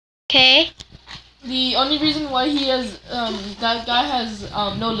Okay. The only reason why he has that guy has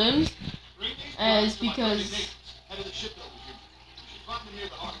no limbs is because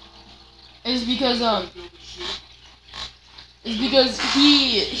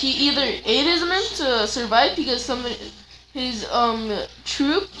he either ate his men to survive because his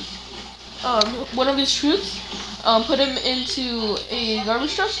troop one of his troops put him into a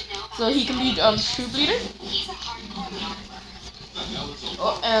garbage truck so he can be troop leader.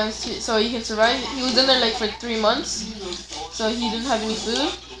 And so he can survive. He was in there like for 3 months, so he didn't have any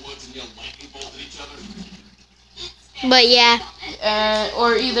food. But yeah.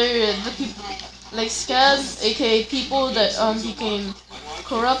 Or either the people like scabs, aka people that became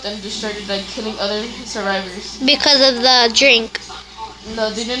corrupt and just started like killing other survivors. Because of the drink. No,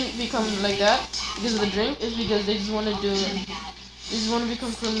 they didn't become like that because of the drink. It's because they just want to do. They just want to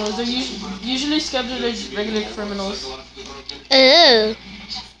become criminals. They're usually scabs are like regular criminals. Oh.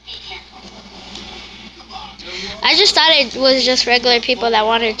 I just thought it was just regular people that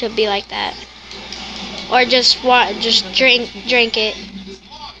wanted to be like that, or just drink it.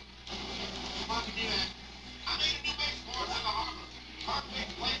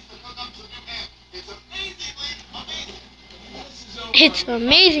 It's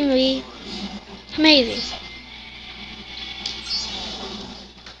amazingly amazing.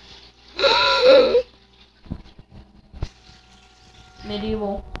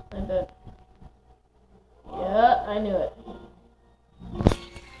 Medieval, I bet. Yeah, I knew it.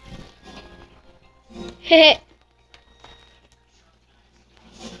 Heh.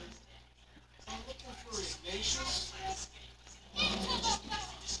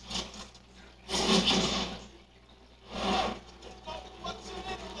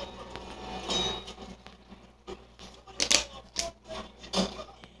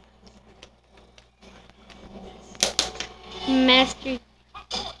 Master.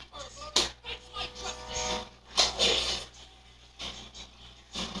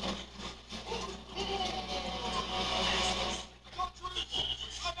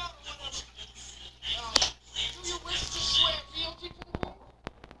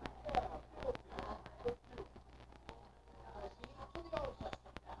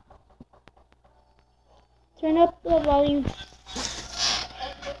 Turn up the volume.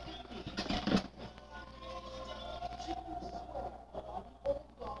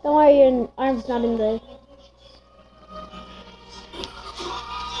 Don't worry, your arm's not in the...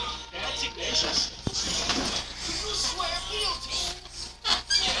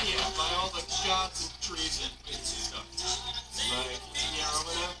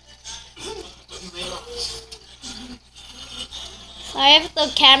 Sorry if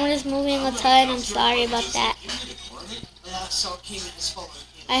the camera's moving a ton, I'm sorry about that.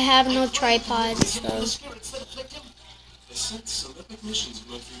 I have no tripod, so...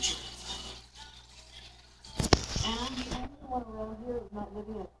 And the only one around here is not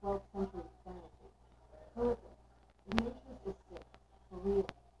living at 12th century sanity. However, Ignatius is sick, for real.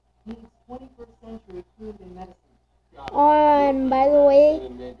 He needs 21st century food and medicine. And by the way,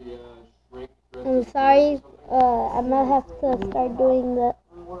 I'm sorry, I might have to start doing the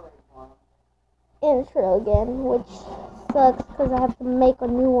intro again, which sucks because I have to make a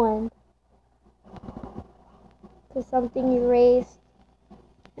new one. Because something erased,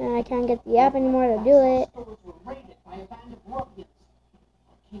 and I can't get the app anymore to do it.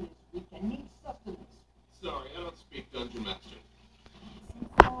 Sorry, I don't speak Dungeon Master.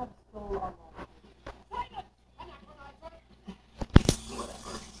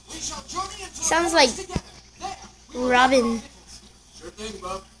 Sounds like Robin. Sure thing,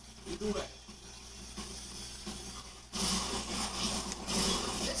 bub. Lead the way.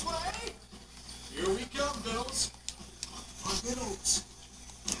 This way. Here we come, Bills. On Bills.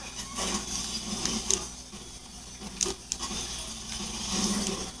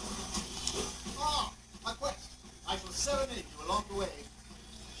 Ah, my quest. I shall serenade you along the way.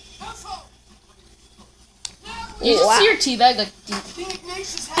 You just see your teabag like deep.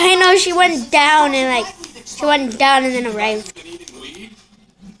 I know, she went down and then arrived. Been eating weed?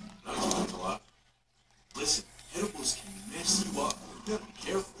 Not a lot. Listen, edibles can mess you up. You gotta be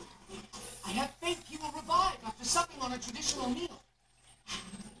careful. I have faith you will revive after supping on a traditional meal.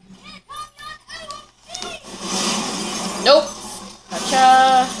 Nope.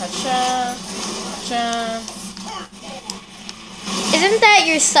 Hacha, hacha, hacha. Isn't that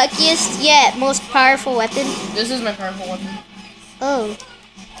your suckiest yet most powerful weapon? This is my powerful weapon. Oh.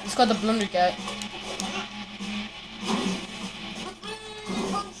 It's called the Blunder Cat.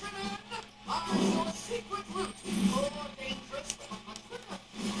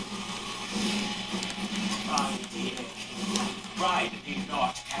 Pride did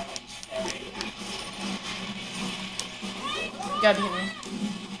not have gotta be me.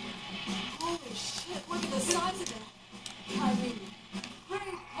 Holy shit, look at the size of it. I mean, great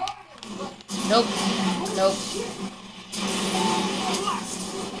pardon, but Nope. Nope.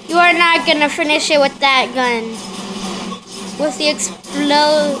 You are not gonna finish it with that gun. With the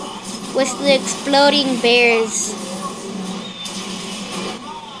exploding bears.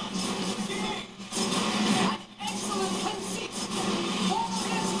 excellent conceit. For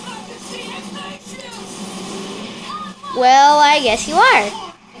his majesty and nature. Well, I guess you are.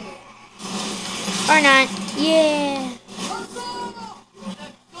 Or not. Yeah.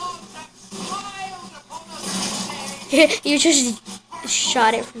 You just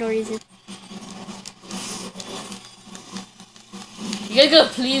shot it for no reason. You guys go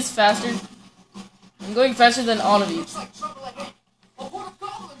please faster. I'm going faster than all of you. Looks like trouble ahead. A horde of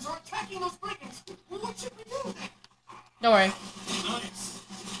goblins are attacking those brigands. What should we do then? Don't worry. Nice.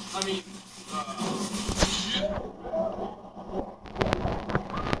 I mean,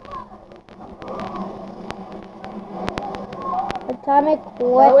 Atomic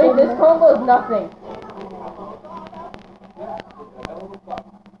Oh, wait, this weapon. combo is nothing.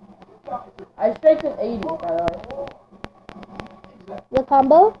 I striked an 80, by the way. The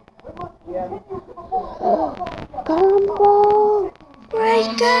combo? Yeah. Combo! Oh, no,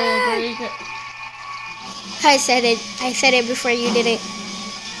 break it. I said it. I said it before you did it.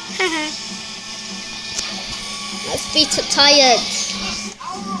 My feet are tired.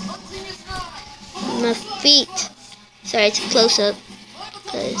 My feet. Sorry, it's a close up.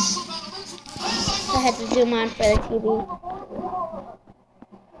 Because I had to zoom on for the TV.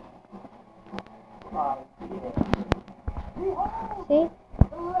 See?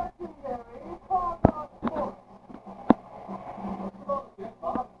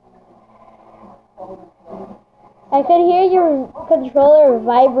 I could hear your controller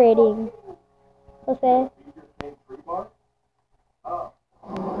vibrating. What's that?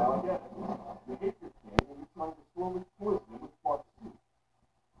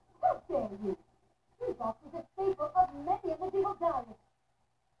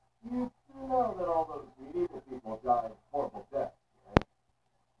 you know that all those medieval people died horrible deaths, right?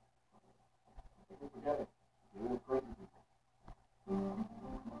 You forget it. You're crazy people.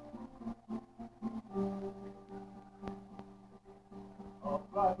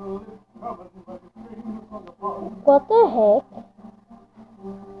 What the heck?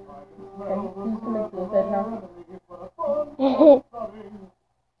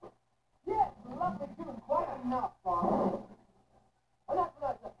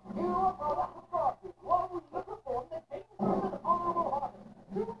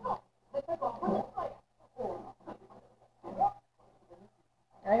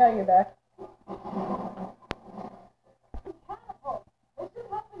 I got your back.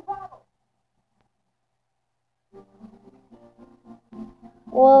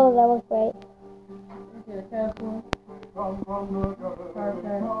 Whoa, that was great. Okay, the castle.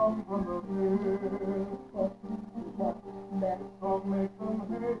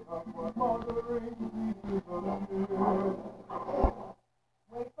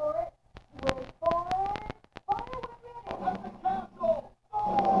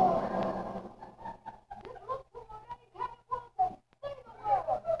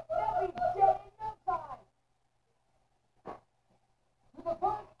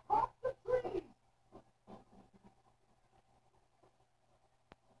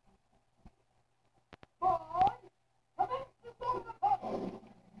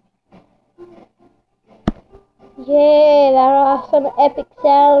 Yeah, that was some epic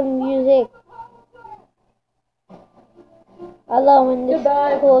sound music. I love when this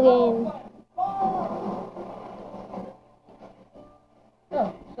Goodbye. cool game.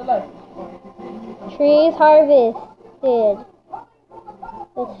 Oh, still alive. Trees harvested.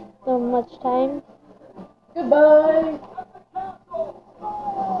 That's so much time. Goodbye.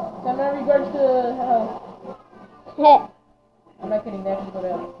 Send my regards to hell. Heh. I'm not kidding, they actually go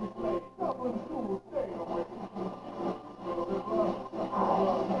down.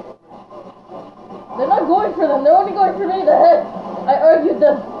 They're not going for them, they're only going for me in the head. I argued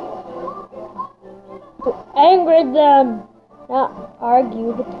them. Angered them. Not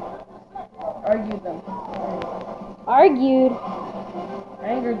argued. Argued them. Argued.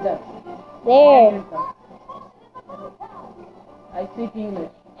 Angered them. There. Angered them. I speak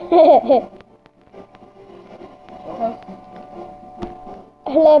English. What else?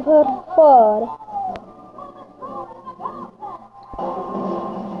 Level 4.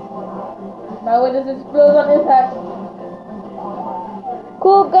 By the way, this explodes on impact.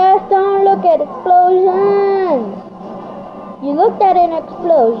 Cool guys, don't look at explosions. You looked at an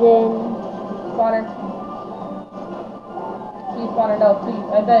explosion. Spawner. Please, spawner, no, please,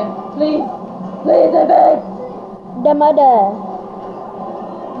 I beg. Please, please, I beg. The mother.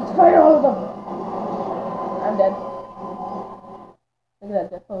 Let's fight all of them. I'm dead. Look at that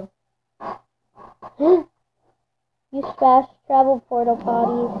dead phone. Use fast travel portal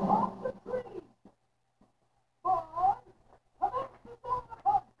potties.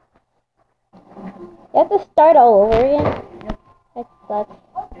 You have to start all over again? Yep. That sucks.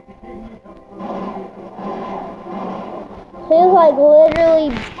 Feels like literally...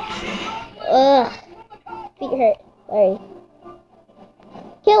 Ugh. Feet hurt. Sorry.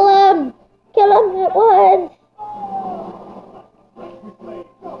 Kill him! Kill him at once!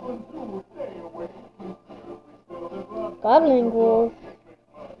 Goblin ghouls.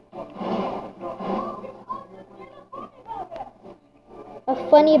 A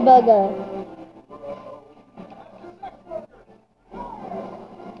funny bugger.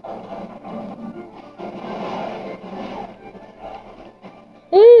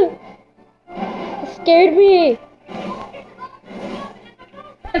 It scared me.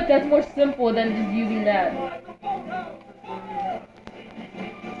 Like that's more simple than just using that.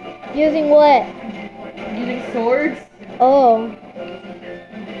 Using what? Using swords? Oh.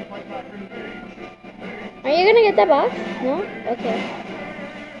 Are you gonna get that box? No? Okay.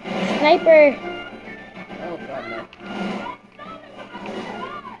 Sniper. Oh god, no.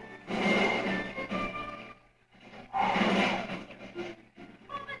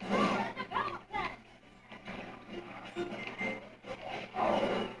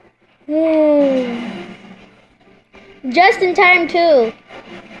 Just in time too.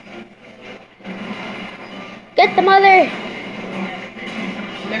 Get the mother.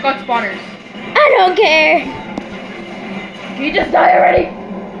 They're got spawners. I don't care. Can you just die already?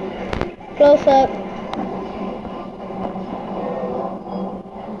 Close up.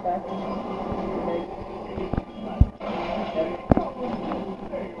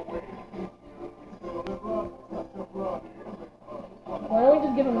 Why don't we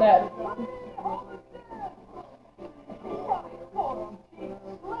just give him that?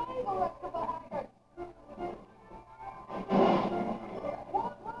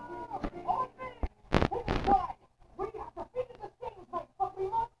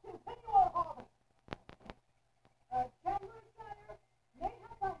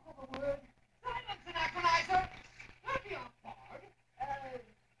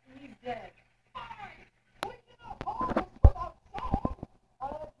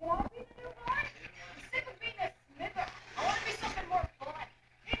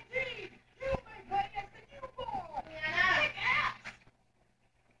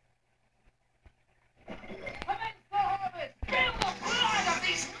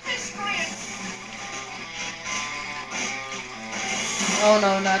 Oh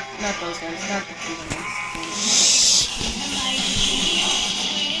no, not those guys, not the freedom ones.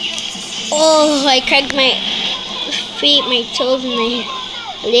 Oh, I cracked my feet, my toes, and my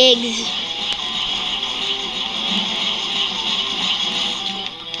legs.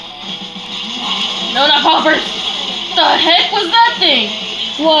 No, not poppers! What the heck was that thing?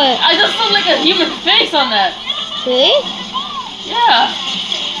 What? I just saw like a human face on that. Really? Yeah.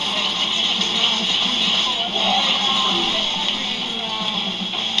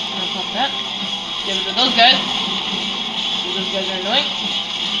 I'll pop that. Give it to those guys. Those guys are annoying.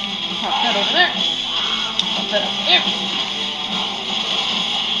 Pop that over there. Pop that over here.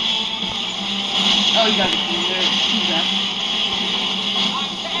 Oh, you got it.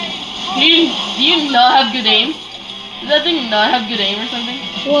 Do you not have good aim? Does that thing not have good aim or something?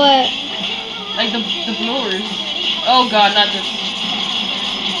 What? Like the blowers. Oh god, not this.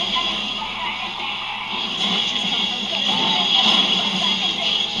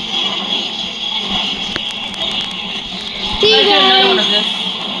 See Might be another one of guys? this.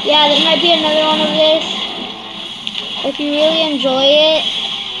 Yeah, there might be another one of this. If you really enjoy it,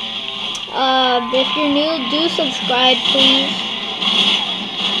 if you're new, do subscribe, please.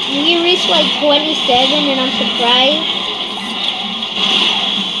 We reached like 27 and I'm surprised.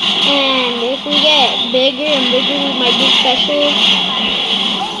 And if we get bigger and bigger, we might do specials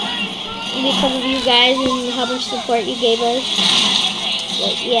because of you guys and how much support you gave us.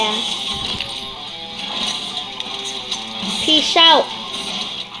 But yeah. Peace out.